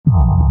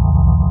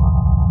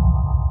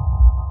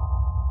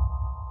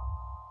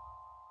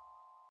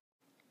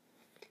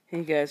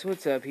Hey guys,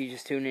 what's up? You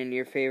just tuned into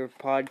your favorite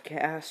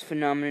podcast,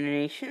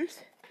 Phenomenations.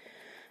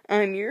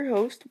 I'm your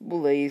host,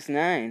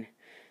 Blaze9.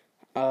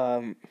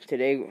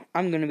 Today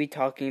I'm going to be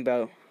talking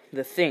about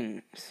the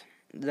things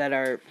that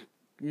are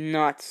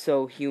not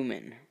so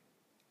human,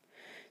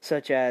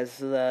 such as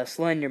the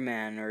Slender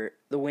Man or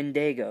the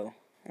Wendigo,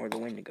 or the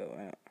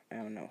Wendigo. I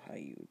don't know how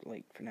you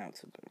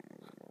pronounce it,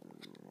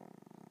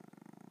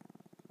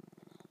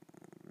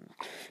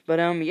 but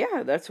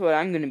yeah, that's what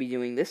I'm going to be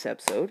doing this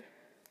episode.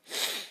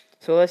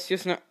 So let's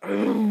just not...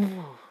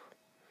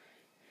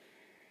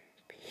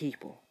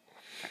 People.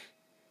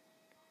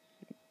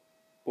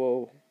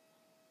 Whoa.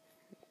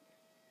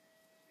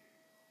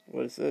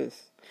 What is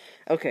this?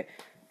 Okay.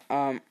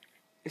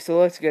 So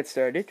let's get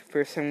started.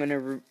 First,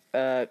 I'm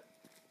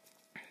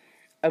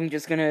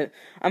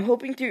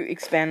hoping to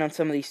expand on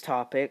some of these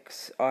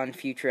topics on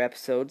future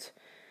episodes.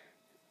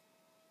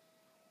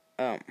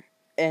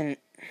 And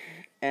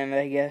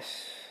I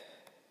guess...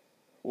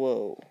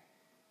 Whoa.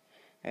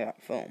 I got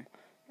foam.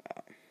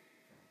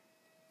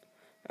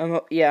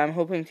 I'm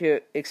hoping to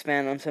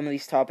expand on some of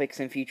these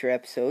topics in future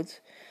episodes,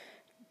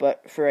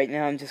 but for right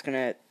now, I'm just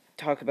gonna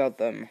talk about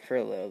them for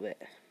a little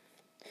bit.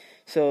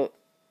 So,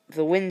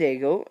 the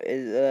Wendigo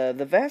is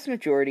the vast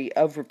majority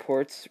of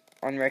reports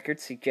on record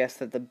suggest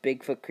that the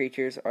Bigfoot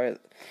creatures are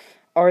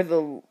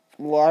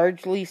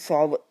largely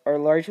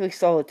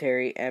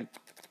solitary and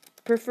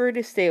prefer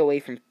to stay away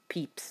from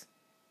peeps,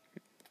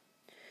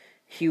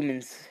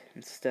 humans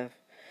and stuff,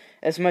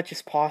 as much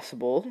as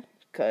possible,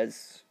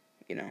 because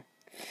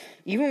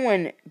even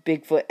when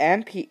Bigfoot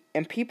and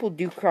people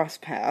do cross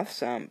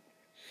paths,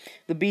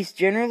 the beasts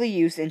generally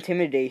use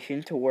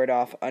intimidation to ward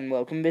off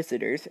unwelcome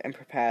visitors, and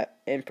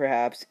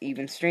perhaps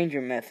even stranger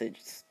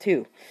methods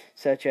too,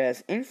 such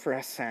as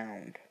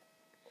infrasound,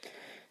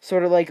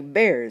 sort of like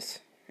bears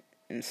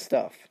and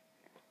stuff.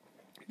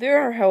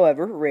 There are,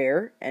 however,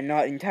 rare and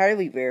not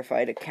entirely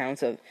verified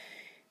accounts of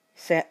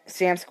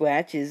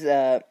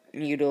Sasquatches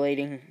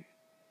mutilating,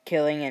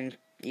 killing, and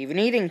even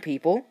eating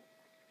people.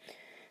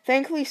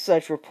 Thankfully,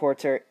 such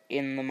reports are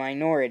in the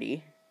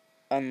minority,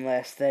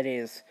 unless that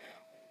is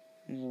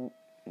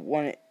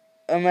one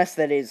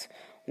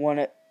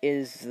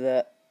is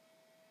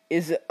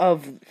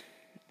of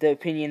the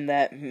opinion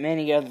that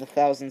many of the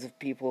thousands of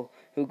people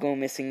who go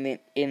missing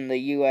in the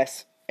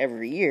U.S.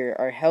 every year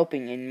are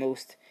helping in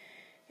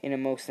a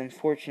most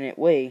unfortunate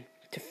way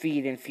to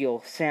feed and fuel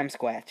the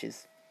Sasquatch.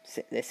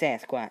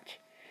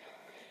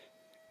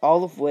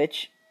 All of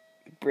which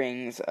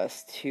brings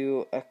us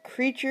to a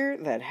creature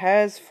that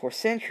has for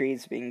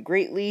centuries been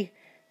greatly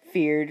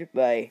feared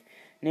by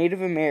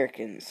Native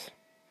Americans,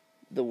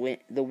 the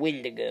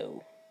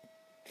Wendigo.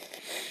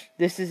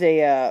 This is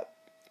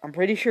I'm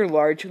pretty sure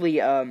largely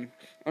an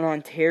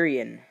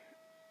Ontarian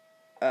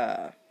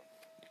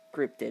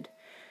cryptid,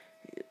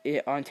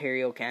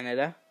 Ontario,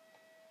 Canada,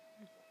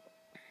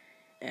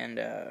 and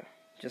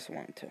just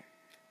wanted to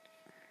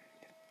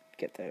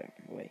get that out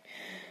of the way.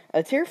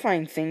 A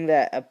terrifying thing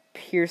that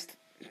appears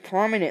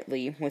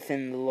prominently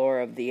within the lore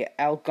of the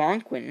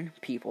Algonquin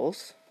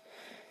peoples,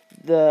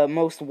 the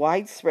most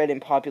widespread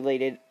and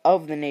populated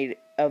of the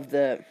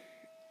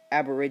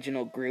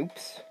Aboriginal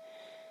groups,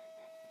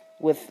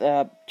 with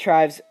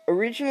tribes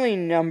originally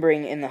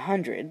numbering in the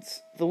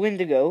hundreds. The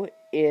Wendigo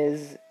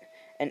is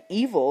an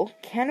evil,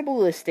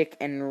 cannibalistic,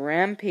 and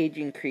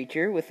rampaging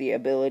creature with the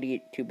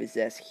ability to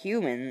possess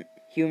human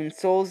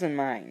souls and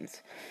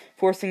minds,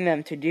 forcing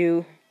them to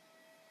do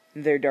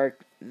the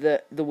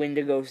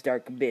Wendigo's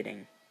dark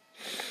bidding.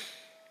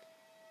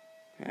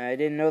 I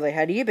didn't know they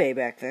had eBay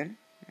back then.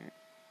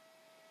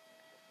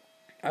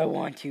 I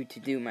want you to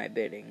do my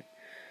bidding.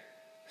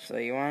 So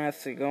you want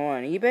us to go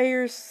on eBay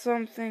or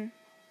something?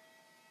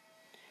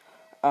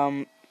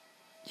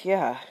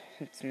 Yeah,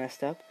 it's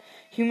messed up.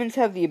 Humans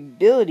have the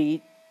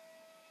ability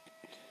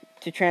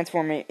to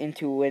transform it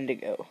into a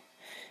Wendigo.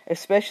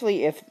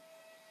 Especially if...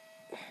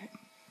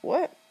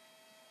 What?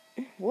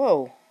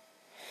 Whoa.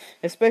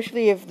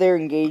 Especially if they're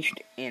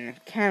engaged in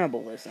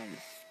cannibalism.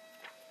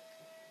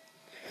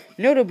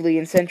 Notably,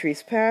 in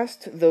centuries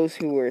past, those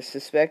who were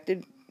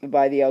suspected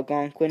by the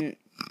Algonquin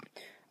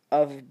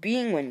of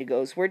being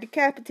Wendigos were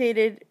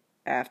decapitated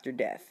after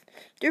death,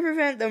 to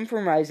prevent them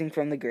from rising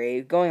from the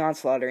grave, going on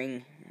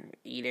slaughtering,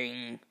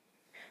 eating,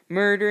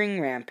 murdering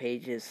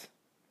rampages.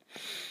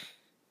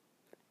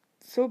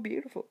 So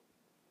beautiful.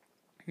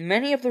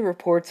 Many of the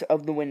reports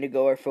of the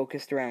Wendigo are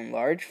focused around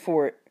large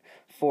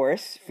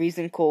forests,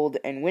 freezing cold,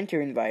 and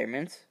winter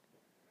environments.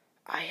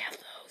 I have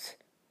those.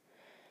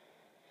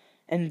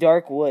 And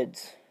dark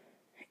woods.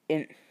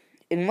 In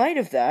light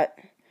of that,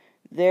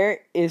 there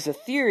is a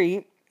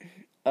theory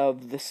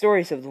of the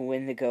stories of the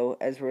Wendigo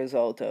as a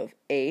result of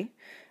a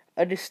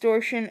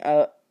distortion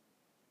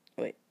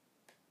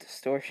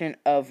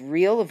of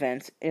real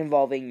events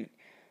involving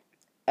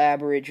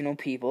Aboriginal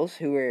peoples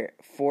who were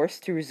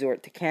forced to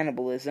resort to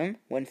cannibalism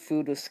when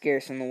food was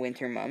scarce in the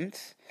winter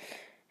months,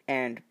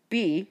 and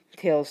b,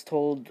 tales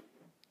told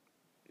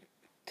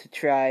to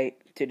try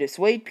to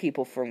dissuade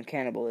people from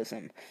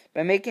cannibalism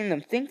by making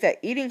them think that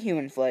eating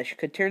human flesh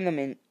could turn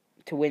them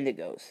to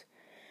Wendigos.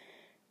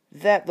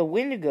 That the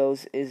Wendigo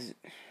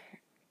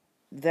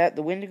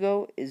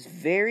is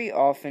very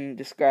often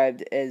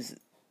described as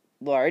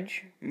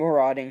large,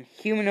 marauding,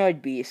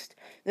 humanoid beast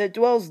that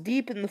dwells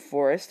deep in the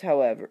forest,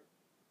 and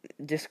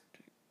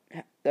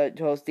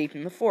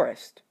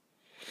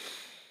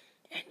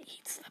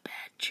eats the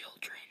bad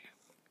children.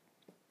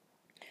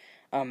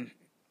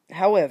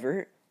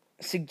 However,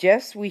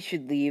 suggests we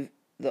should leave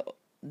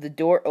the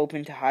door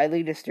open to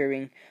highly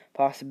disturbing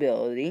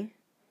possibility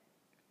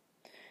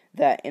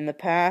that in the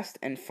past,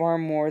 and far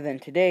more than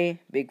today,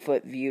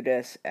 Bigfoot viewed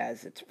us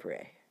as its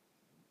prey.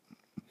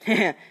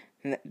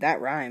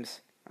 That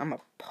rhymes. I'm a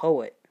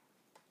poet.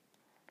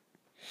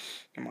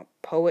 I'm a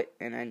poet,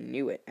 and I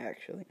knew it,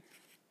 actually.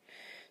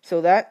 So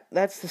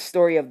that's the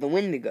story of the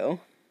Wendigo,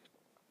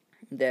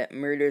 that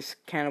murderous,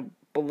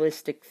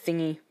 cannibalistic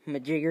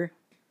thingy-majigger.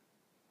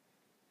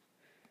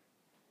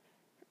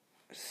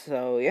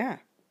 So, yeah.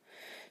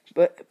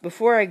 But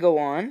before I go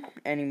on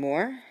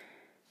anymore,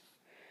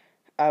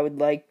 I would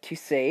like to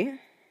say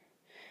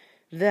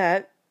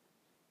that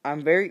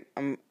I'm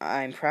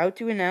proud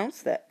to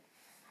announce that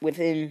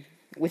within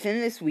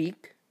this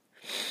week,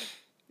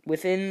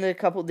 within the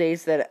couple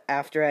days that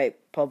after I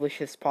publish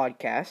this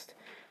podcast,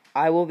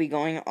 I will be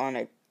going on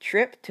a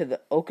trip to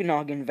the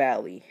Okanagan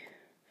Valley.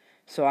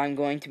 So I'm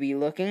going to be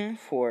looking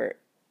for,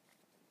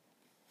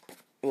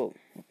 I'm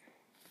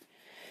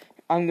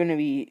going to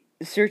be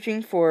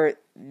searching for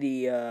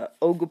the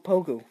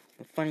Ogopogo,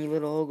 the funny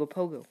little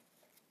Ogopogo.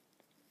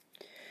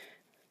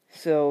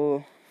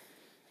 So,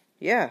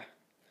 yeah.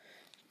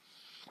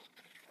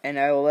 And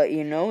I will let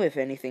you know if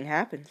anything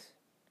happens.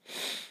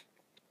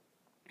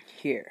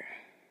 Here.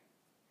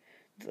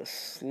 The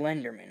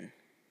Slenderman.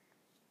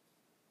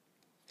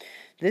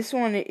 This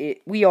one,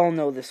 we all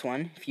know this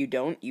one. If you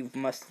don't, you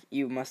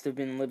must have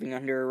been living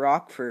under a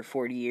rock for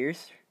 40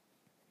 years.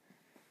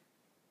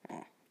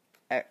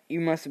 You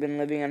must have been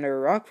living under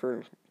a rock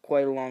for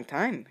quite a long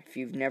time if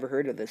you've never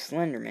heard of the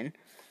Slenderman.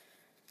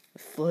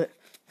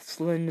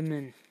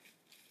 Slenderman.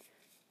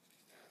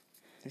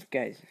 This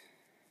guy's...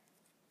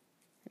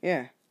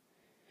 Yeah.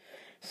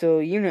 So,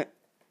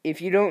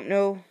 if you don't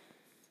know,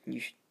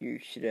 you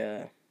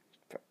should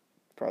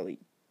probably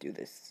do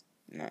this,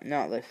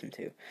 not listen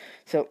to.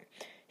 So,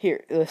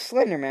 here, the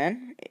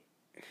Slenderman,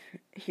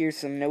 here's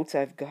some notes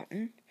I've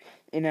gotten.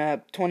 In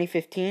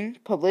 2015,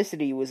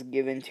 publicity was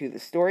given to the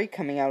story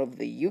coming out of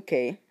the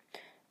UK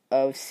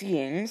of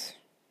seeings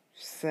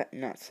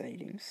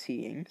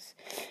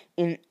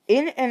in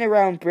and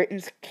around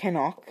Britain's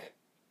Cannock.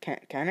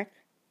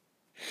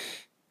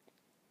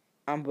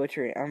 I'm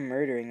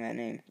murdering that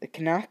name. The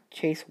Cannock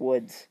Chase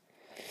Woods.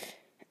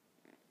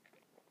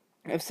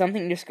 Of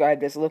something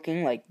described as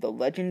looking like the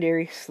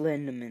legendary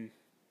Slenderman.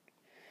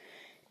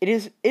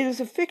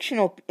 It's a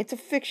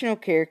fictional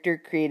character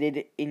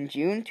created in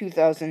June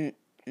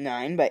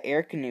 2009 by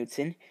Eric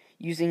Knudsen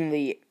using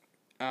the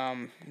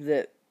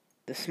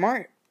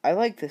smart, I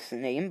like this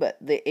name, but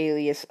the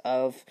alias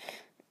of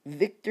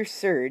Victor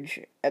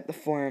Surge at the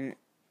forum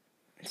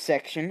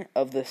section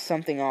of the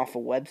Something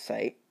Awful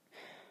website,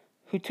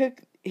 who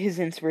took his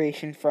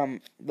inspiration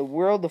from the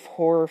world of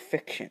horror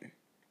fiction.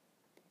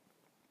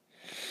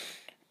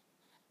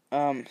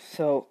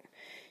 So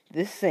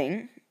this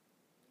thing,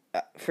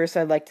 first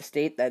I'd like to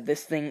state that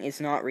this thing is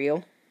not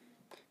real.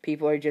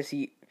 People are just,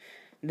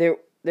 there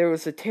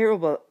was a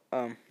terrible,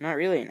 not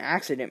really an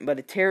accident, but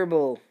a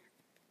terrible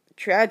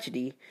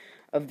tragedy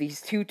of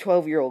these two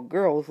 12-year-old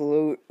girls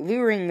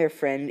luring their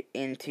friend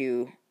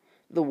into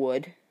the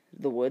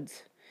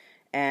woods,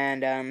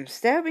 and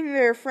stabbing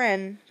their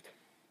friend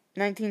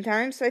 19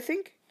 times, I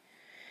think.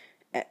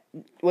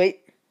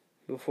 Wait,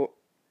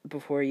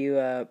 before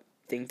you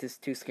think this is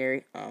too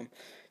scary,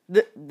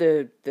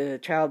 the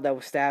child that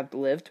was stabbed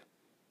lived.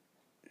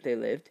 They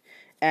lived,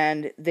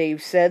 and they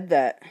said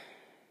that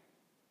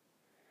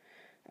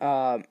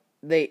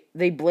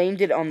they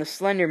blamed it on the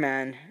Slender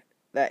Man,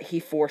 that he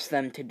forced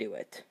them to do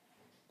it.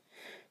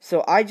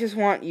 So I just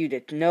want you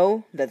to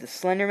know that the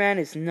Slender Man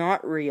is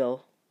not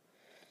real,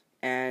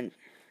 and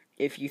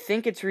if you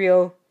think it's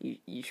real,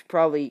 you should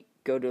probably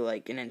go to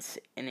like an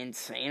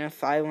insane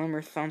asylum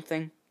or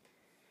something.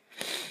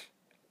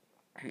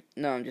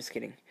 No, I'm just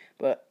kidding.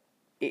 But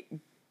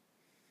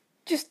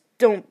just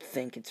don't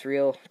think it's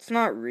real. It's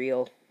not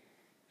real.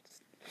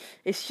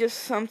 It's just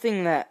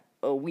something that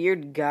a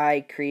weird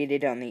guy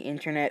created on the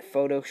internet,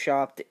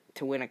 photoshopped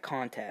to win a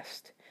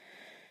contest.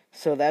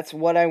 So that's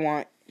what I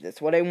want.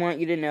 That's what I want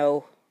you to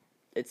know.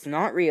 It's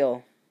not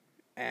real.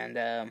 And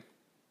if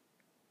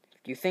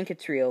you think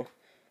it's real,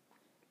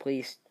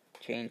 please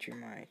change your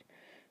mind.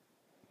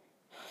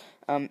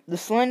 The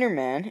Slender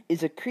Man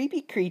is a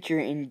creepy creature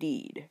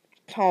indeed.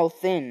 Tall,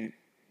 thin,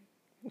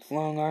 with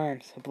long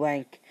arms, a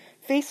blank,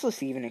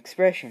 faceless even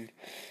expression,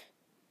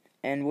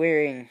 and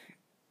wearing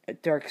a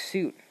dark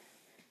suit.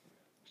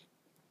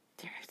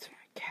 Damn it, it's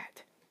my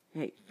cat.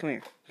 Hey, come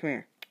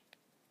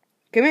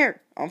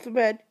here, off the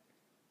bed.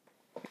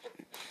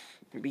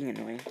 You're being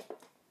annoying.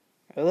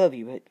 I love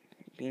you, but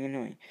you're being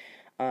annoying.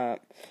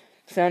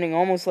 Sounding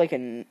almost like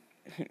a...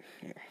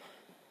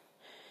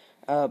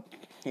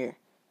 Here.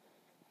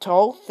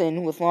 Tall,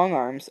 thin, with long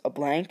arms, a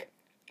blank,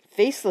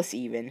 faceless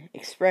even,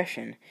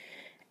 expression,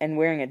 and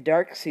wearing a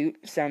dark suit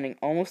sounding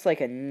almost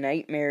like a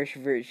nightmarish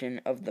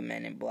version of the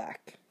Men in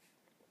Black.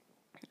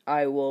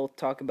 I will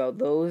talk about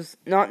those,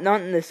 not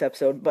in this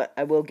episode, but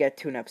I will get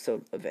to an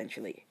episode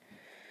eventually.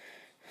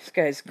 This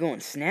guy's going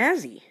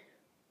snazzy.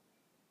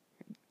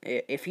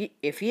 If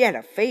he had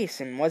a face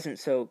and wasn't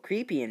so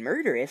creepy and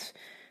murderous,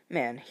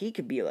 man, he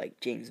could be like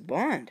James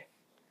Bond.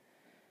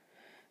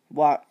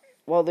 While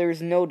there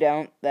is no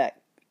doubt that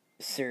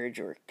Serge,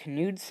 or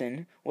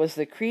Knudsen, was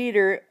the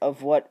creator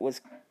of what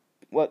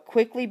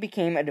quickly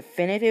became a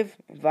definitive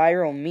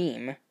viral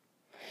meme,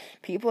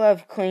 people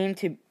have claimed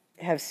to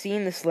have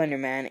seen the Slender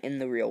Man in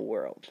the real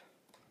world.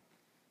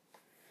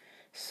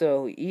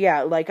 So,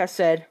 yeah, like I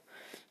said,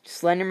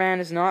 Slender Man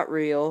is not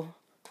real.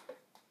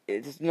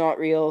 It's not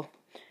real.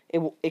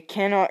 It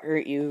cannot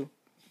hurt you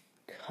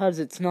because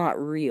it's not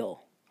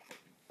real.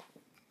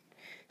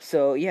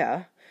 So,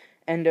 yeah.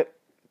 And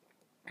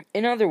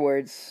in other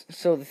words,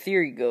 so the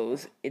theory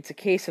goes, it's a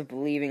case of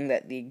believing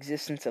that the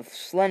existence of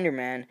Slender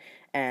Man,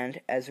 and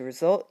as a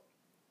result,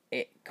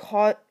 it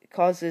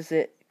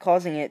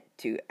causing it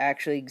to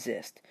actually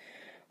exist,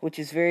 which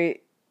is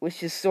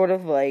sort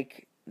of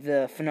like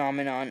the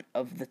phenomenon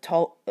of the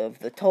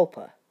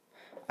tulpa.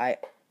 I'm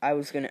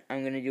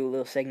gonna do a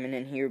little segment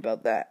in here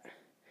about that.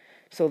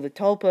 So the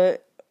tulpa,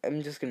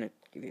 I'm just gonna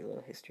give you a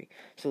little history.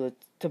 So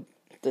the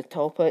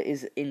tulpa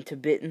is in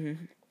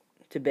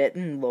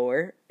Tibetan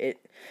lore.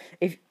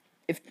 If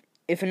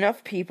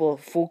enough people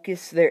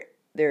focus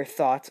their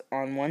thoughts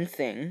on one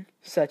thing,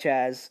 such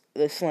as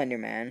the Slender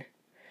Man,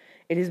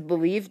 it is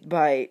believed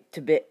by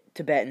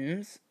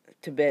Tibetan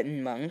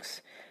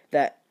monks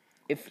that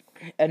if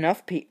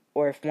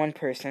one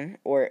person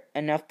or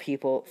enough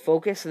people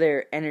focus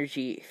their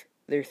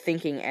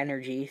thinking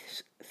energy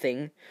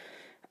thing,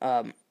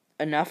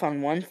 enough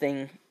on one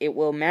thing, it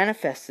will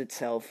manifest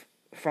itself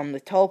from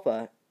the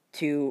tulpa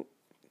to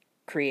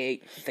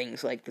create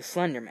things like the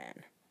Slender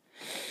Man.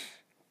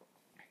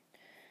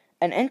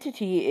 An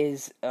entity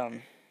is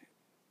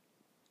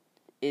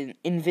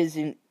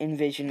envisioned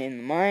in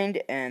the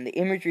mind, and the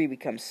imagery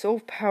becomes so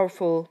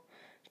powerful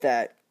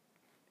that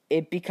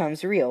it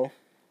becomes real.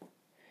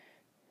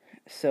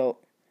 So,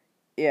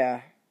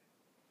 yeah.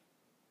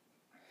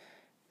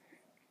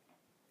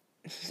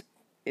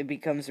 It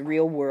becomes a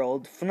real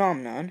world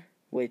phenomenon,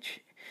 which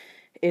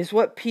is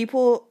what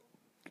people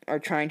are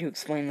trying to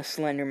explain the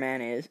Slender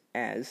Man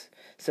as.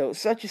 So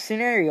such a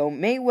scenario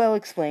may well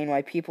explain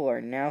why people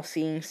are now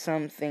seeing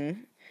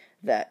something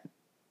that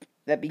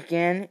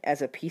began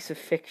as a piece of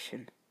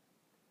fiction.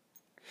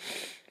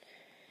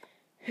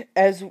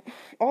 As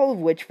all of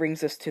which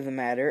brings us to the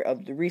matter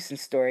of the recent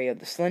story of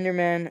the Slender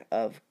Man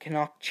of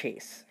Cannock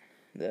Chase,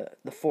 the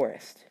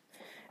forest.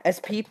 As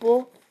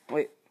people...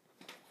 Wait.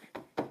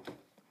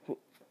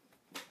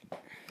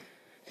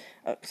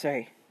 Oh,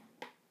 sorry.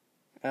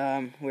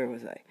 Where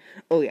was I?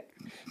 Oh, yeah.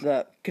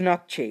 The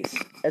Cannock Chase.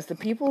 As the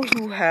people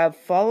who have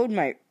followed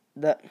never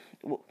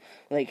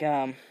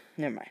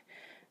mind.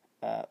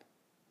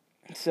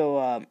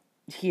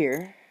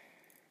 Here,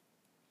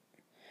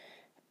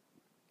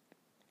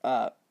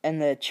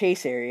 and the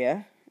Chase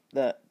area,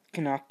 the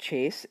Cannock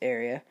Chase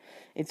area,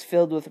 it's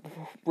filled with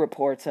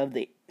reports of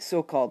the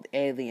so-called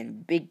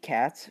alien big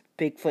cats,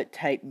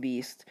 Bigfoot-type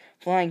beasts,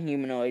 flying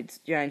humanoids,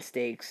 giant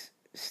snakes,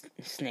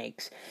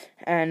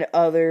 and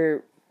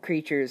other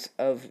creatures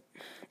of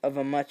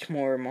a much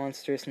more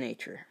monstrous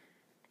nature.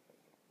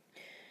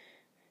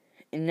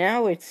 And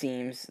now it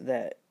seems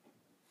that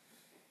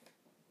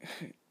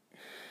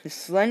the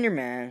Slender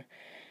Man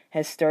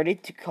has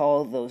started to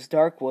call those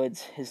dark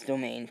woods his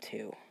domain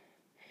too.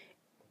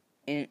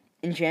 In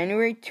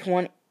January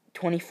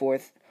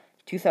 24th,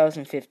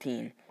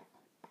 2015,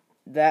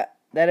 that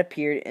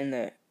appeared in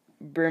the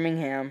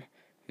Birmingham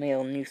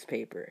Mail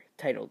newspaper,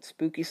 titled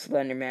 "Spooky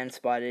Slender Man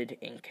Spotted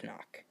in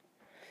Cannock."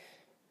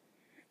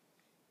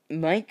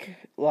 Mike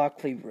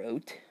Lockley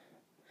wrote,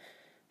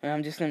 and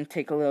I'm just going to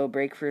take a little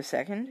break for a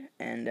second,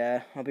 and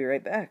I'll be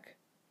right back.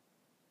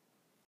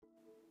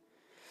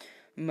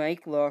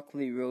 Mike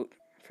Lockley wrote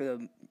for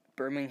the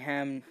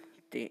Birmingham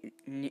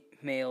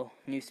Mail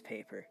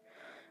newspaper.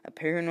 A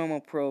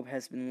paranormal probe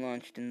has been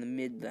launched in the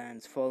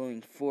Midlands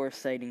following 4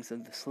 sightings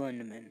of the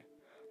Slenderman,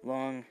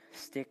 long,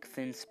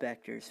 stick-thin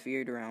specters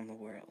feared around the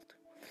world.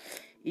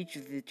 Each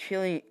of the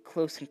chilling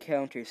close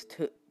encounters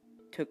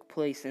took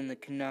place in the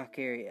Cannock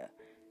area,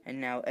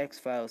 and now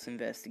X-Files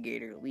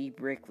investigator Lee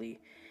Brickley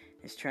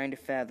is trying to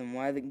fathom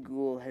why the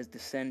ghoul has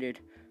descended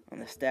on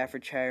the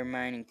Staffordshire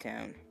mining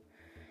town.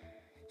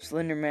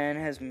 Slender Man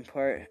has been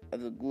part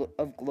of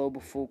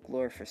global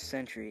folklore for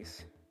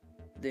centuries.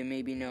 They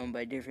may be known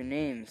by different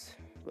names,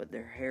 but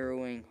their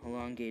harrowing,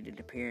 elongated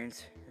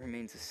appearance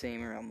remains the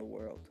same around the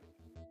world.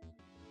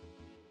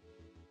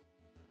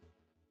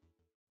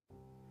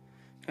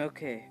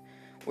 Okay,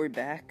 we're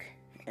back,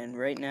 and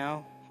right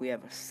now we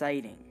have a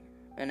sighting,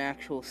 an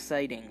actual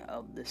sighting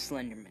of the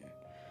Slenderman.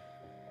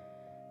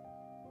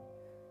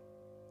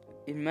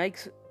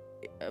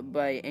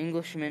 By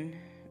Englishman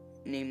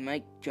named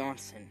Mike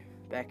Johnson.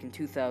 Back in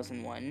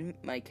 2001,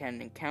 Mike had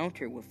an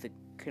encounter with the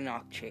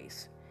Canuck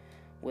Chase,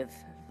 with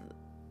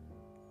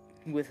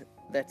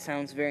that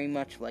sounds very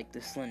much like the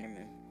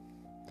Slenderman.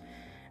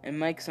 In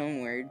Mike's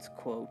own words,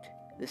 quote,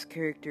 "This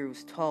character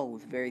was tall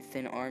with very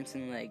thin arms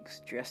and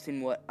legs, dressed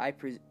in what I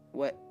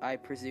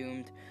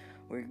presumed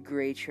were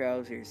gray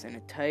trousers and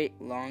a tight,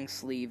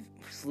 long-sleeved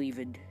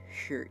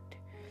shirt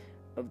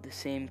of the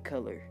same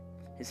color.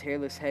 His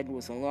hairless head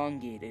was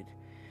elongated,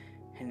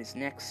 and his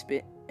neck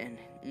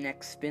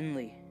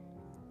spindly,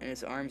 and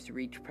his arms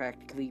reached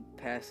practically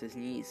past his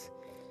knees.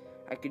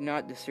 I could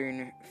not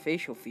discern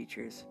facial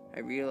features. I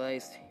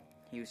realized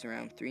he was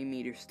around 3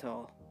 meters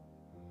tall."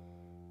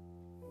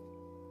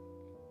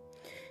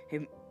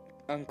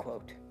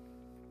 Unquote.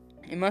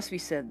 It must be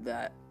said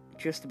that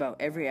just about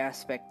every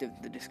aspect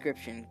of the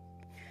description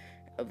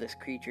of this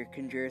creature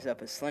conjures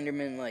up a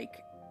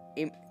Slenderman-like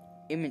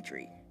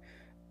imagery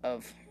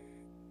of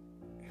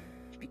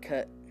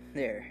because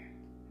there.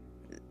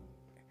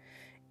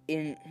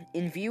 In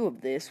view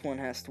of this, one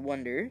has to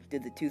wonder,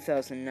 did the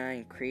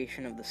 2009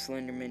 creation of the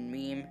Slenderman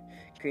meme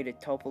create a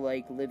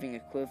Tulpa-like living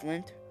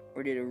equivalent,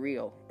 or did a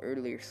real,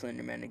 earlier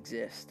Slenderman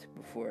exist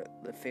before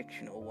the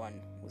fictional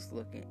one was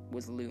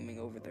looming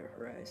over the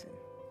horizon?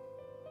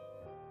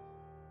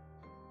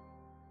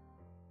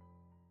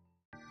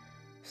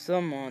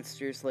 Some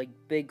monsters, like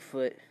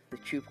Bigfoot, the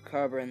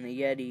Chupacabra, and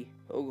the Yeti,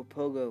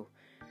 Ogopogo,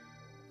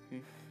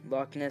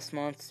 Loch Ness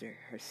Monster,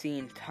 are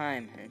seen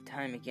time and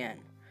time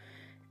again,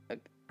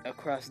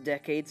 across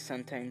decades,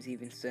 sometimes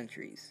even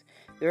centuries.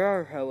 There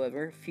are,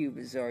 however, few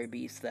bizarre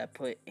beasts that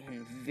put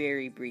in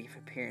very brief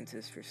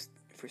appearances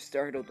for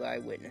startled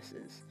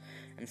eyewitnesses,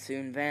 and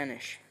soon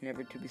vanish,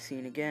 never to be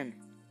seen again.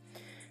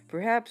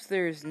 Perhaps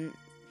there is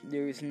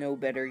no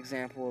better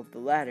example of the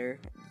latter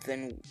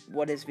than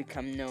what has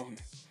become known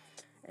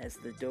as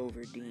the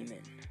Dover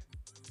Demon.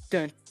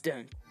 Dun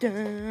dun dun!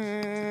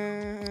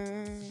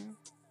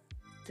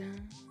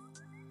 Dun.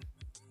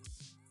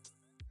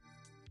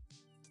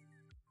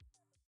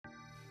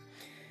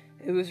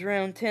 It was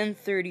around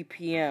 10:30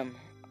 p.m.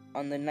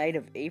 on the night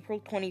of April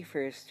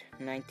 21st,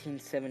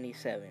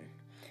 1977,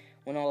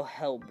 when all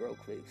hell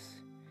broke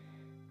loose.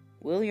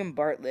 William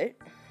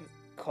Bartlett,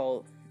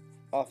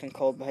 often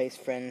called by his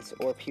friends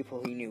or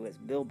people he knew as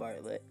Bill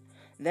Bartlett,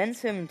 then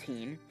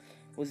 17,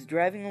 was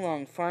driving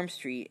along Farm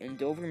Street in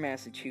Dover,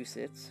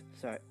 Massachusetts.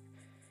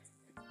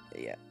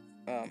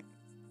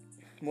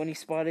 When he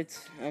spotted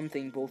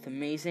something both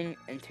amazing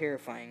and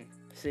terrifying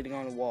sitting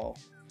on a wall.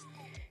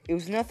 It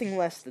was nothing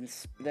less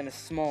than a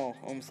small,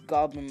 almost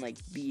goblin-like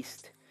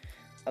beast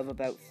of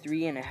about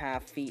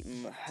 3.5 feet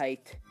in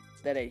height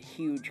that had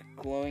huge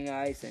glowing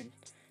eyes and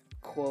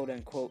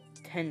quote-unquote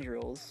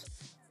tendrils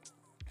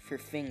for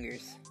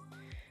fingers.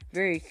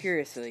 Very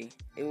curiously,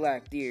 it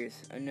lacked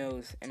ears, a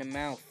nose, and a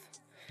mouth.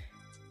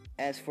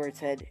 As for its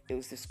head, it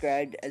was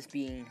described as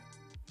being,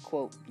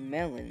 quote,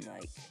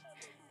 melon-like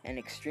and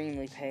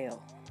extremely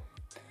pale.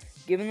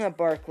 Given that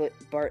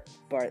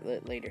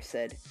Bartlett later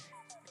said,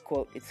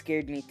 quote, "It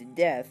scared me to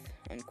death,"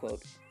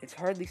 unquote, it's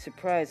hardly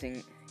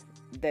surprising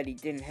that he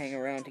didn't hang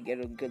around to get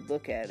a good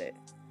look at it.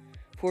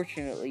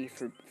 Fortunately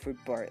for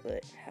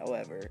Bartlett,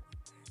 however,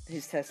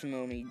 his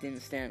testimony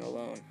didn't stand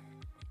alone.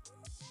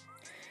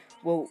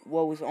 Well,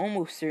 what was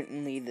almost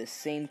certainly the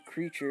same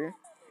creature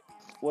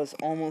was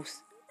also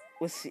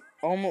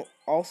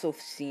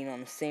seen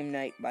on the same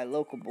night by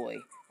local boy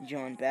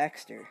John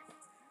Baxter.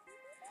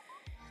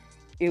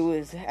 It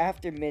was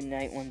after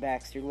midnight when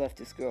Baxter left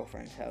his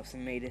girlfriend's house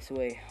and made his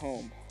way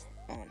home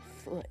on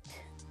foot.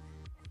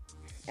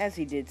 As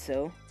he did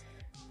so,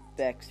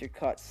 Baxter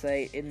caught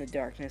sight in the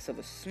darkness of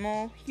a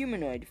small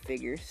humanoid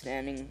figure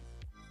heading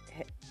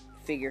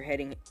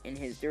in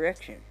his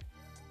direction.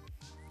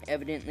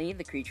 Evidently,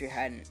 the creature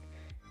hadn't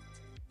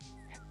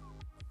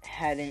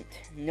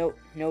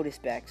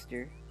noticed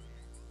Baxter,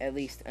 at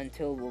least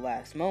until the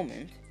last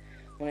moment,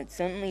 when it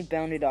suddenly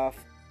bounded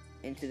off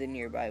into the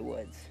nearby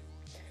woods.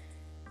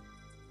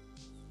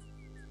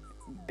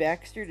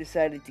 Baxter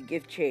decided to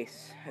give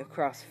chase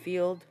across a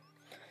field,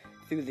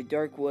 through the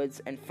dark woods,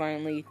 and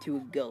finally to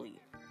a gully,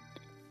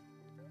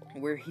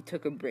 where he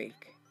took a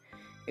break.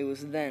 It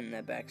was then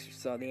that Baxter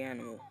saw the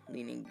animal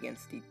leaning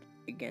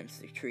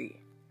against a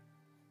tree.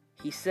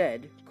 He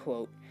said,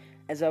 quote,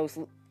 as I was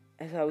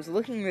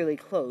looking really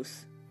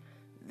close,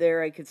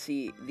 there I could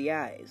see the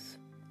eyes.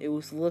 It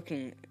was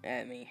looking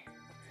at me.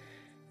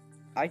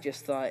 I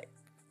just thought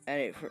at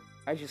it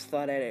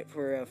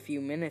for a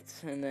few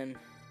minutes, and then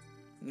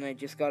I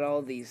just got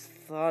all these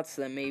thoughts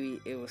that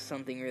maybe it was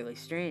something really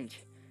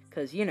strange.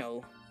 'Cause,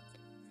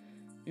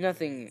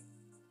 nothing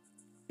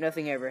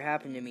ever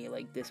happened to me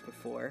like this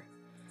before,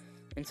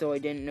 and so I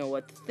didn't know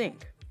what to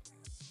think.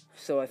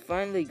 So I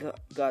finally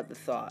got the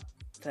thought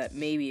that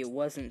maybe it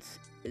wasn't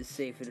as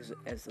safe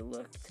as it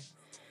looked.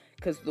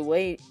 'Cause the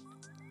way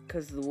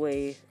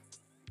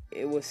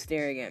it was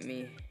staring at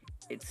me,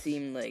 it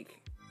seemed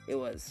like it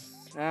was,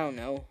 I don't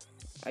know,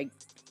 I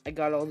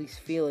got all these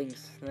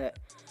feelings that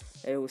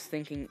it was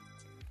thinking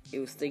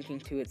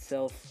to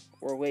itself,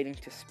 or waiting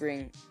to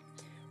spring,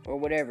 or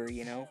whatever,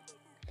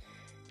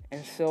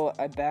 And so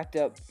I backed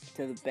up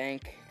to the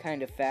bank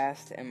kind of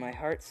fast, and my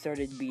heart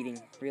started beating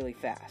really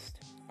fast,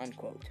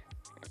 unquote.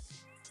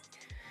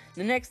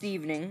 The next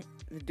evening,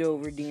 the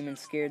Dover Demon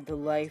scared the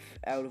life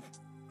out of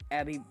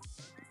Abby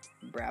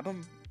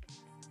Brabham,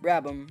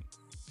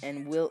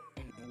 and Will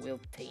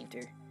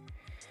Tainter,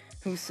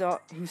 who saw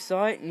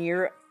it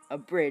near a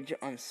bridge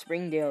on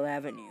Springdale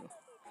Avenue.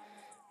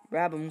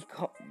 Brabham,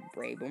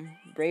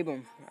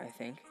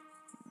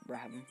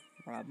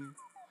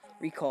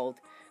 recalled,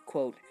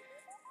 quote,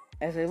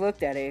 "As I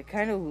looked at it, it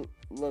kind of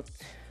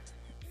looked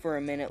for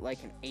a minute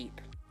like an ape.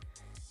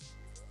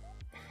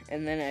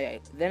 And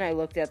then I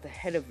looked at the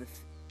head of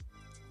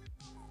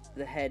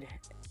the head,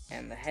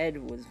 and the head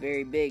was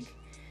very big.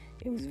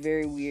 It was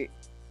very weird.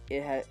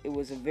 It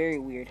was a very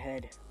weird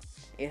head.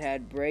 It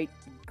had bright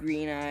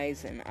green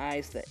eyes and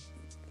eyes that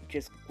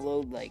just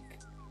glowed like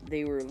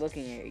they were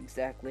looking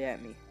exactly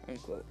at me,"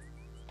 unquote.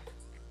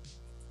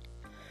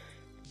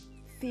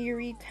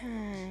 Theory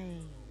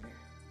time.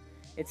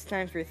 It's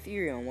time for a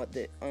theory on what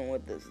this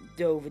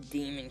Dover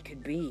Demon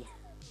could be.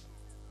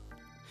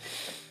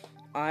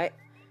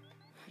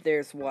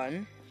 There's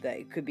one that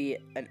it could be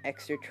an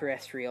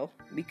extraterrestrial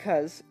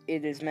because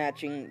it is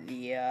matching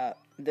the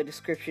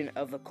description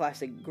of the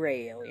classic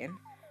gray alien,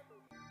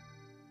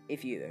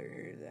 if you ever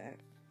heard of that.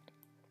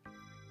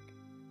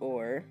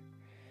 Or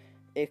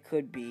it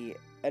could be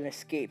an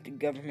escaped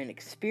government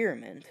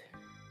experiment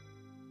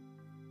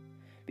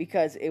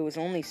because it was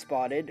only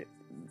spotted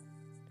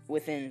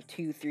within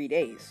 2-3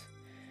 days,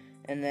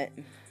 and that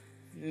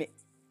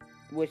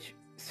which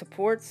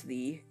supports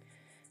the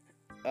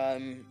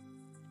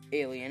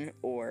alien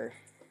or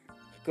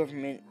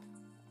government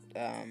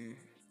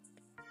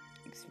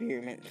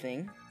experiment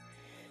thing,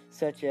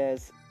 such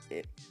as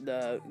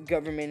the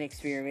government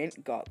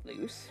experiment got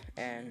loose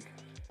and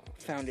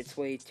found its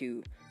way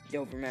to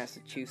Dover,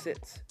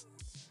 Massachusetts,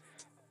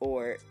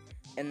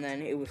 and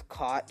then it was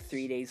caught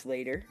 3 days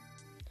later,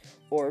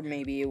 or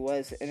maybe it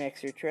was an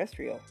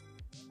extraterrestrial,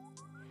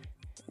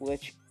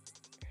 which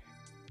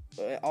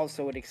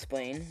also would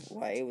explain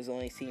why it was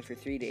only seen for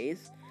 3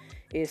 days.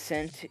 It is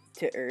sent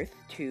to Earth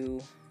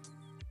to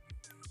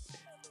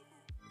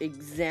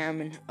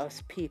examine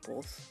us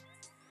peoples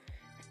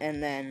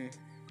and then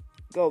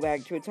go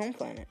back to its home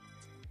planet.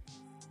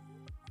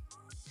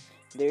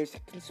 There's a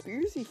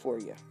conspiracy for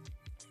you.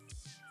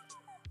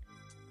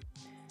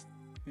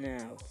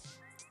 Now,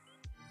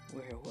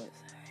 where was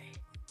I?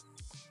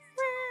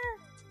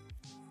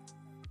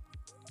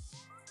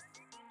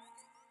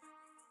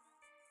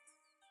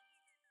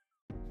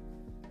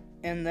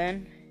 And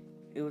then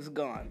it was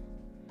gone.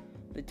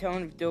 The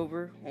town of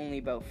Dover, only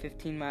about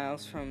 15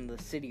 miles from the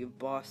city of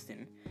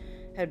Boston,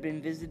 had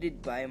been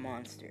visited by a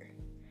monster,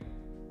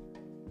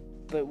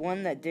 but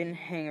one that didn't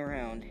hang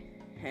around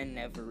and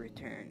never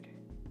returned.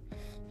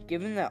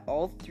 Given that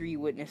all 3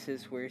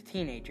 witnesses were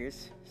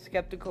teenagers,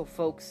 skeptical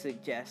folks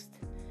suggest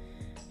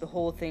the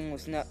whole thing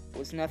was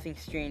nothing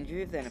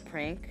stranger than a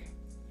prank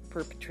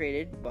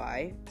perpetrated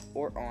by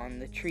or on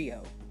the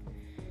trio.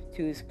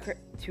 To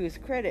his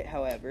credit,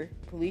 however,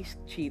 Police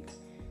Chief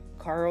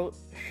Carl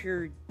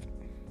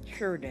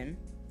Sheridan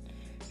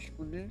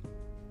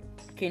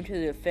came to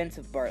the defense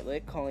of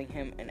Bartlett, calling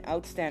him an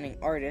outstanding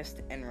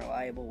artist and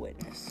reliable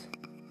witness.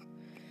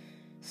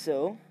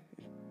 So,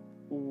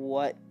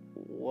 what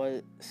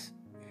was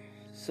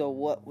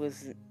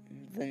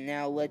the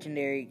now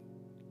legendary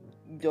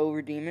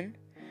Dover Demon?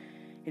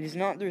 It is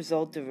not the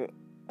result of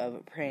a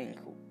prank.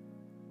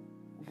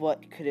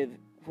 What could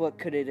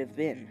it have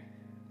been?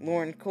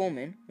 Lauren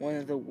Coleman, one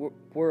of the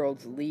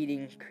world's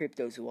leading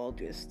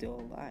cryptozoologists still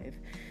alive,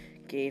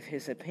 gave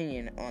his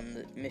opinion on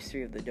the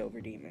mystery of the Dover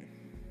Demon.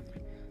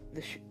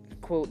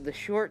 The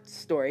short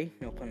story,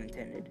 no pun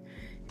intended,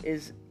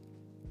 is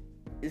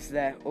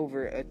that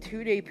over a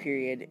 2-day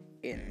period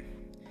in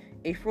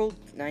April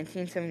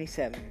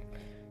 1977,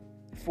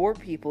 4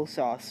 people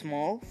saw a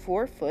small,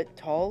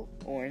 4-foot-tall,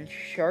 orange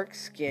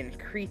shark-skinned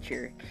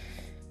creature,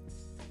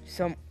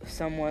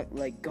 somewhat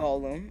like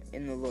Gollum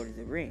in The Lord of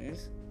the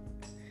Rings,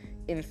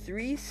 in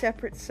 3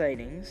 separate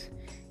sightings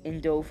in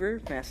Dover,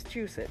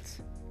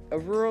 Massachusetts, a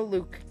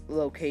rural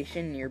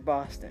location near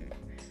Boston.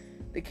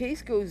 The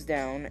case goes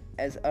down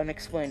as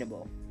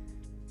unexplainable.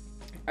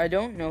 I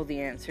don't know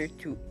the answer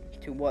to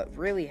what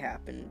really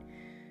happened,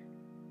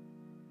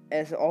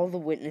 as all the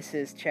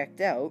witnesses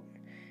checked out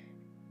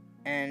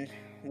and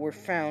were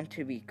found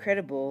to be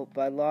credible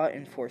by law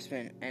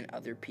enforcement and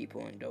other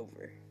people in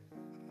Dover,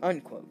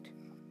 unquote.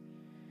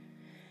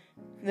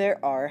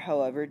 There are,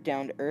 however,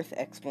 down-to-earth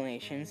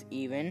explanations,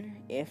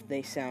 even if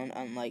they sound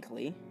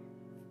unlikely.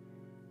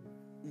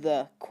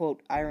 The,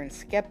 quote, Iron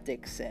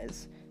Skeptic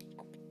says,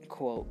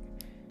 quote,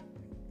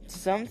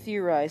 "Some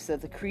theorize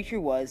that the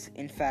creature was,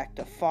 in fact,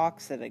 a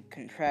fox that had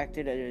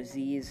contracted a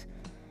disease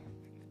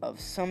of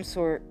some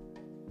sort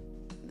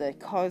that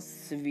caused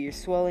severe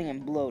swelling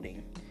and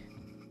bloating.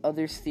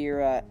 Others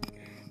that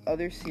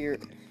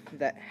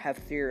have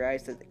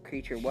theorized that the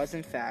creature was,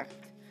 in fact,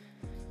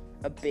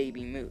 a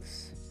baby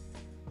moose."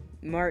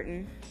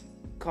 Martin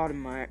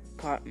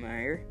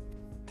Pottmeyer,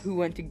 who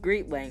went to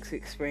great lengths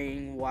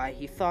explaining why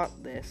he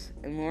thought this,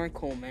 and Loren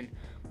Coleman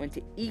went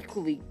to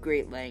equally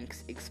great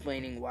lengths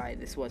explaining why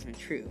this wasn't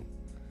true.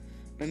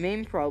 My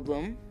main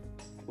problem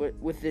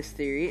with this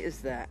theory is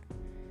that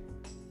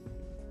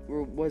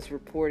was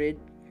reported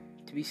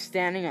to be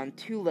standing on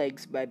two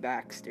legs by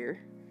Baxter.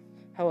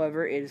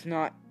 However, it is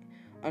not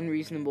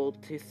unreasonable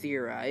to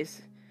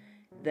theorize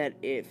that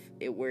if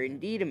it were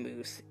indeed a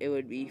moose, it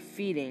would be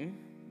feeding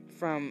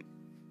from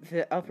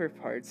the upper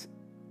parts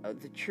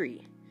of the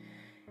tree,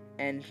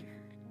 and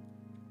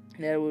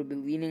that it would be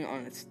leaning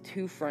on its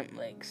two front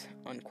legs,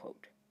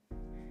 unquote.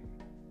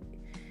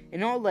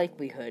 In all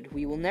likelihood,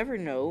 we will never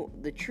know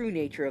the true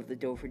nature of the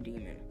Dover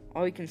Demon.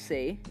 All we can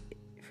say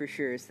for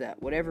sure is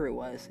that whatever it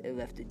was, it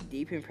left a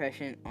deep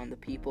impression on the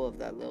people of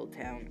that little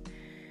town,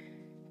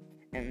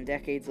 and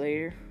decades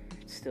later,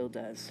 it still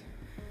does.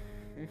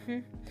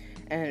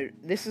 And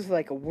this is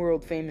like a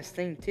world famous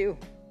thing too.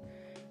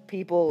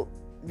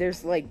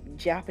 There's like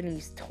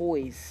Japanese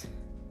toys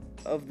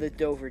of the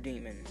Dover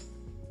Demon.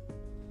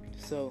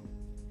 So,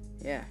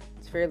 yeah,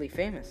 it's fairly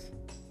famous.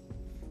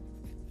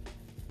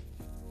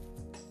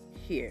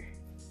 Here.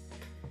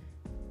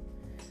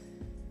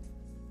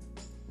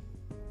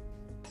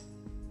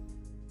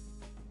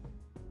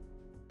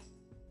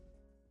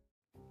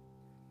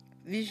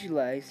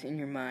 Visualize in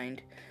your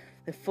mind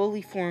the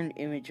fully formed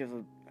image of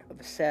a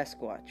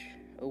Sasquatch,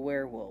 a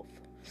werewolf,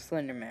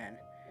 Slender Man,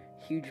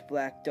 huge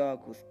black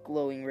dog with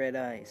glowing red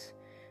eyes,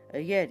 a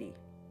Yeti.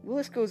 The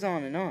list goes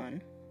on and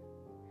on.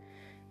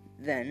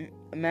 Then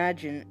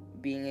imagine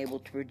being able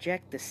to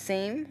project the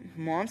same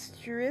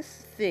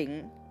monstrous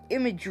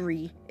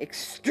imagery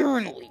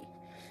externally,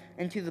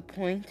 and to the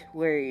point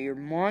where your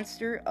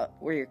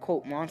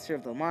quote monster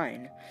of the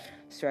line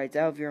strides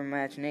out of your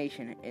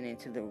imagination and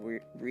into the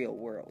real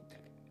world.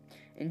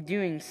 In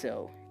doing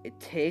so, it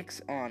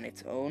takes on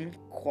its own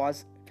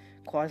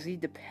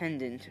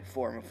quasi-dependent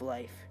form of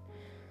life,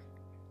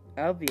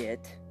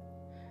 albeit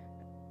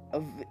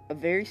a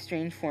very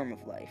strange form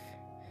of life.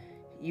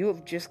 You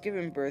have just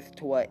given birth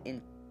to what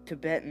in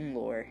Tibetan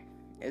lore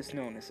is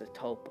known as a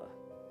tulpa.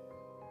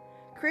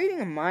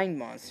 Creating a mind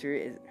monster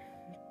is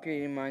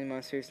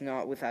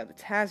not without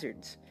its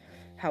hazards.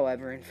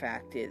 However, in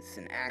fact, it's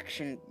an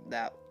action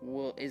that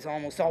is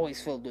almost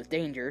always filled with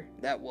danger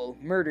that will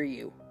murder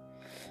you.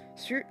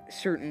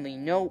 Certainly,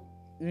 no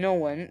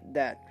one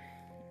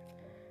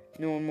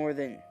more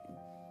than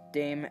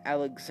Dame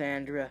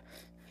Alexandra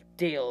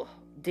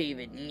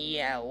David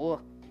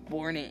Niel,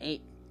 born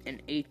in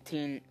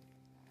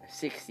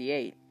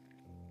 1868.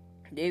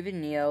 David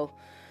Niel,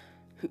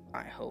 who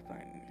I hope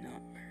I'm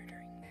not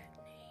murdering that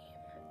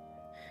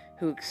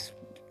name,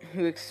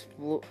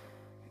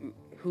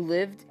 who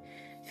lived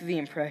to the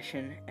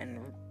impression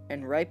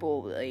and ripe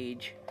old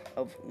age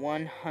of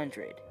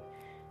 100,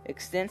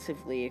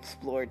 extensively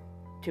explored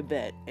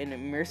Tibet and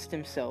immersed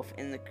himself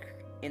in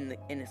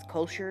its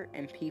culture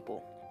and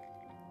people.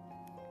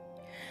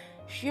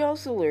 She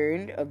also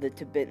learned of the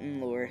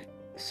Tibetan lore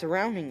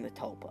surrounding the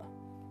tulpa,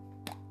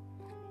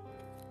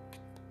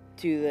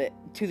 to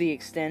the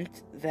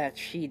extent that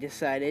she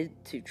decided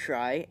to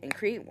try and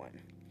create one.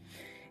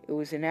 It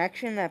was an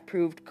action that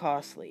proved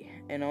costly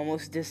and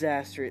almost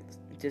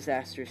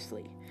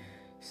disastrously.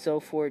 So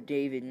for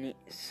David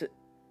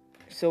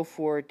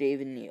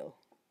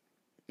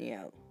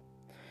Niel.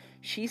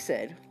 She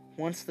said,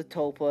 once the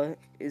tulpa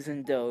is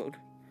endowed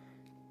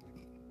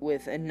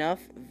with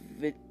enough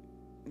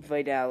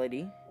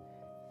vitality,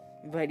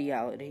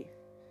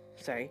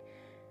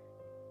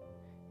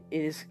 it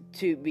is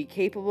to be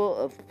capable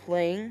of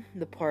playing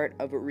the part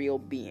of a real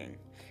being.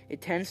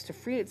 It tends to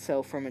free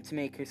itself from its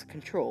maker's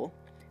control.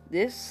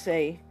 This,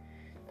 say,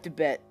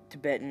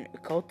 Tibetan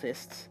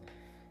occultists,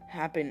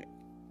 happen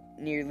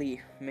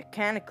nearly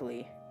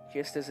mechanically,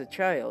 just as a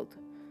child,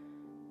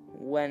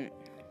 when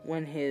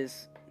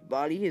his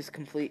body is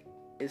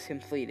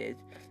completed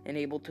and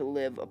able to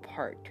live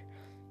apart,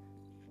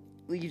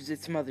 leaves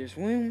its mother's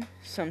womb.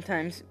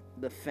 Sometimes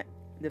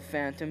the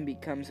phantom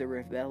becomes a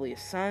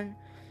rebellious son,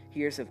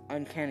 hears of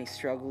uncanny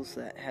struggles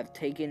that have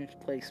taken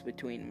place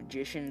between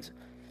magicians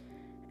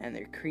and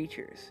their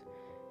creatures,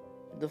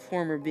 the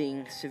former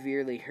being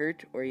severely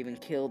hurt or even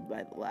killed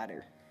by the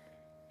latter.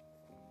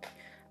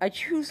 I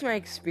choose my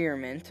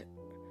experiment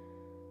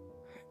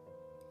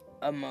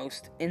a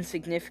most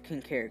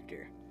insignificant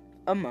character,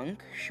 a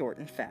monk, short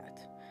and fat,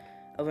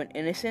 of an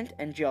innocent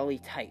and jolly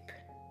type.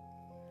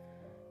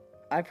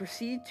 I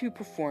proceed to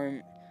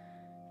perform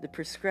the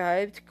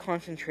prescribed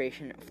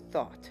concentration of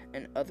thought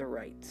and other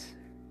rites.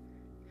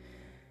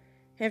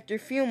 After a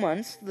few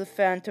months, the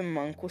phantom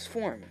monk was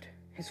formed.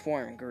 His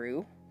form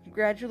grew,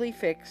 gradually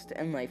fixed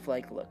and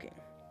lifelike looking.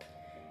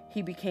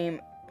 He became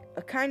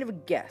a kind of a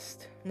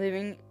guest,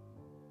 living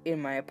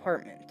in my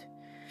apartment,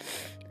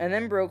 and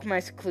then broke my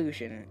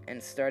seclusion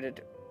and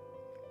started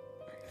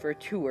for a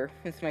tour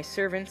with my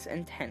servants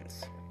and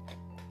tents.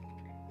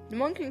 The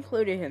monk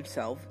included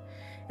himself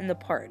in the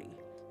party,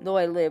 though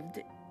I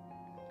lived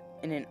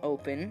in the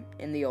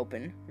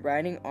open,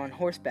 riding on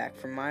horseback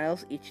for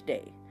miles each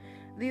day.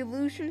 the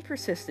illusion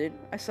persisted.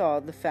 I saw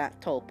the fat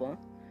tulpa,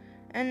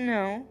 and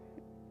now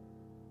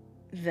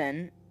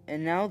then,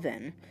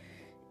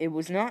 it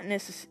was not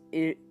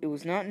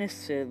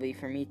necessarily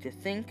for me to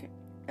think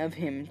of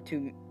him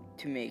to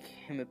make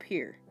him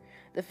appear.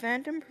 The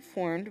phantom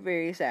performed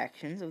various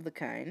actions of the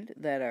kind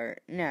that are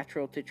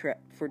natural to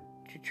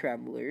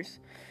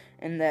travelers,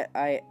 and that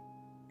I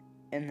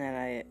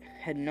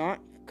had not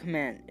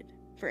commanded.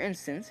 For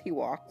instance, he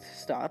walked,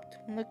 stopped,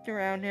 looked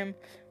around him.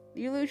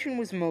 The illusion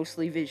was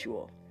mostly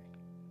visual,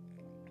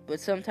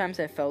 but sometimes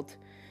I felt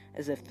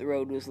as if the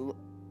robe was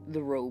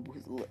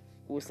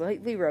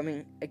lightly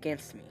rubbing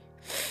against me,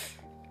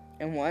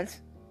 and once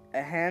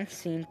a hand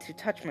seemed to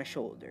touch my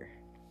shoulder.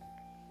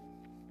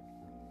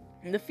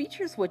 The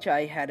features which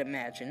I had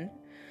imagined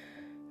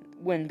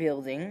when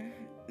building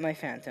my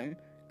phantom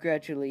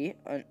gradually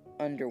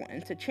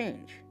underwent a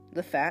change.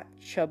 The fat,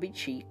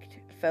 chubby-cheeked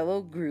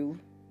fellow grew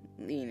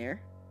leaner.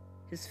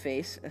 His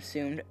face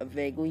assumed a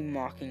vaguely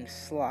mocking,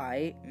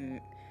 sly,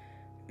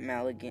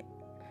 malignant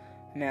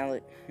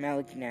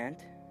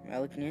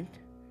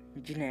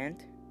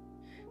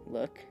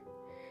look.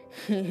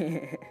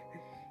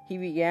 He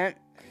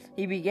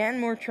began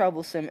more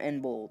troublesome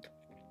and bold.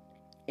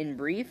 In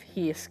brief,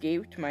 he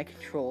escaped my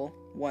control.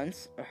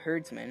 Once, a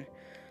herdsman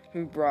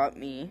who brought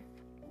me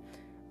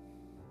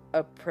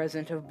a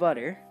present of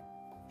butter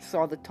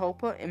saw the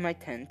tulpa in my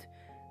tent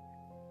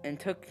and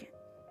took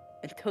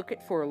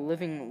it for a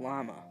living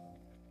llama.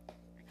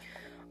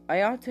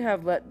 I ought to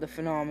have let the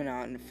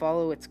phenomenon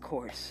follow its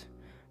course,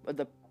 but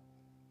the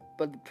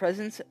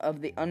presence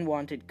of the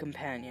unwanted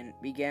companion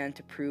began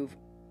to prove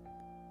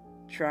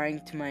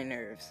trying to my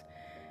nerves.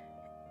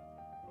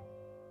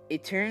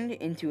 It turned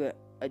into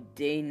a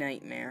day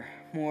nightmare.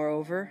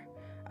 Moreover,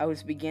 I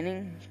was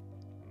beginning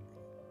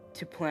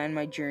to plan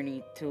my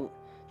journey to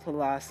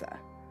Lhasa,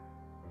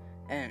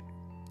 and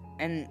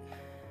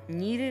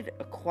needed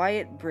a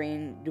quiet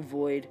brain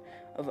devoid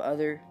of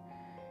other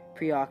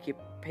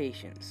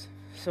preoccupations.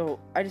 So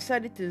I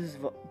decided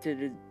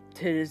to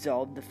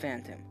dissolve the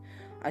phantom.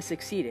 I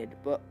succeeded,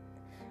 but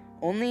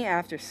only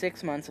after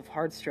 6 months of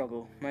hard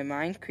struggle. My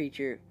mind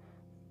creature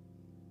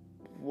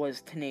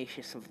was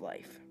tenacious of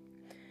life.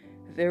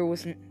 There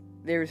was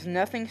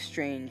nothing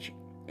strange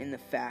in the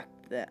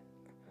fact that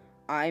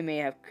I may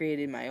have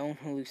created my own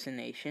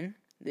hallucination.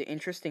 The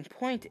interesting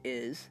point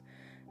is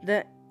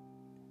that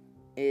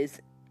in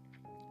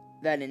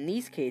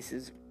these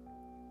cases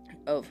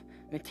of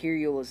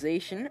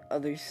materialization,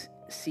 others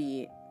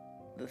see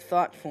the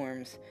thought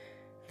forms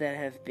that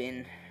have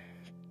been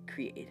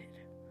created.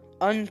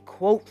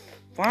 Unquote.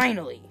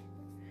 Finally,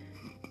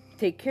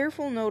 take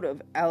careful note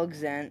of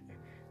Alexandra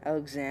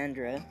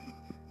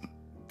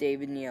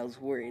David Neal's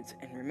words,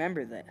 and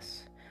remember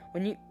this: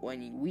 when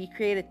we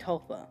create a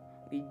tulpa,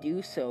 we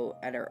do so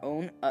at our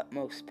own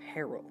utmost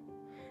peril.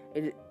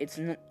 It's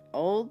not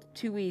all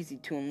too easy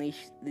to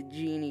unleash the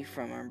genie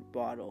from our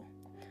bottle.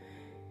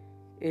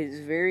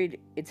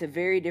 It's a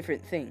very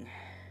different thing.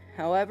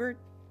 However,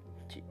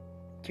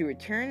 to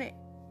return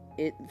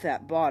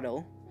that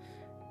bottle,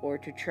 or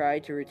to try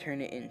to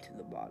return it into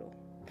the bottle.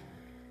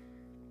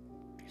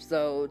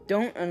 So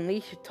don't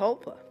unleash a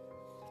tulpa.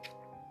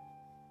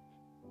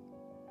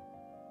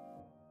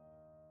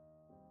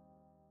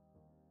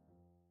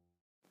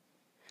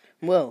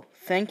 Well,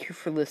 thank you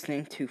for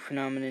listening to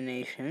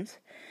Phenomenations,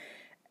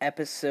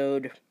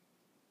 episode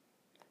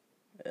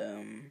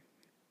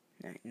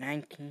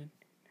 19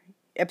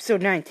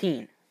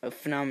 of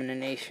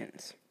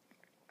Phenomenations.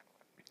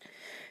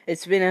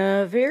 It's been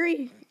a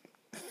very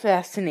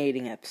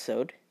fascinating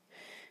episode,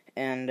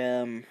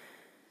 and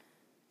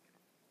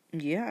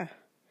yeah.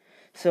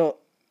 So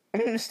I'm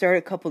going to start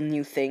a couple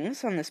new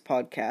things on this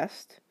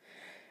podcast.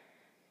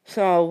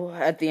 So,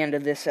 at the end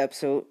of this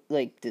episode,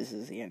 this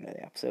is the end of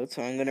the episode,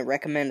 so I'm going to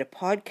recommend a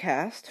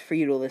podcast for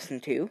you to listen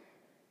to.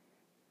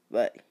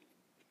 But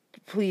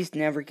please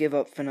never give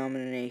up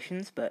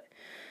Phenomenations, but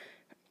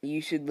you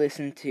should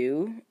listen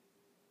to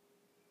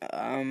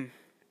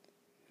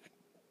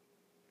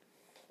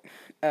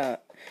the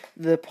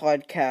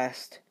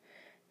podcast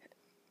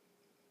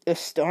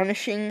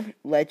Astonishing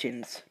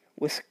Legends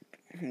with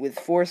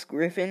Forrest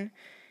Griffin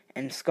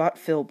and Scott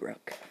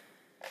Philbrook.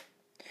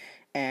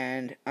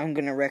 And I'm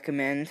going to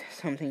recommend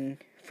something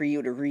for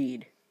you to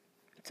read.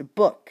 It's a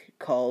book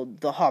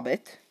called The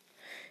Hobbit,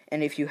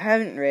 and if you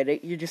haven't read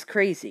it, you're just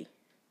crazy.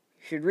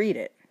 You should read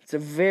it. It's a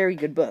very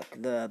good book.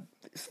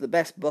 It's the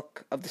best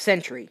book of the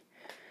century.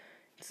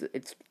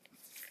 It's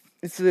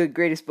the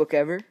greatest book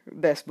ever,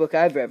 best book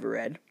I've ever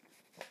read.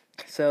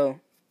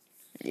 So,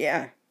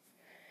 yeah.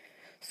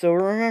 So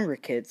remember,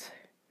 kids,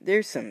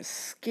 there's some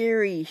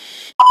scary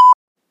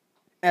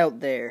out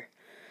there.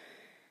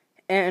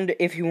 And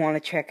if you want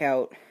to check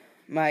out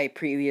my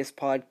previous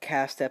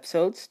podcast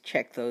episodes,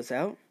 check those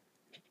out.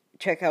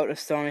 Check out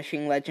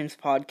Astonishing Legends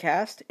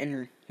podcast,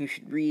 and you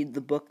should read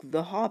the book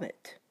The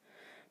Hobbit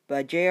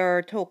by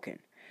J.R.R. Tolkien.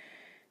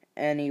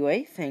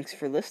 Anyway, thanks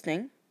for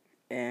listening,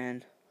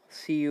 and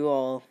see you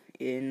all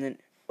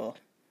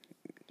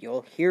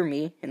you'll hear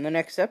me in the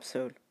next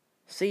episode.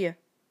 See ya.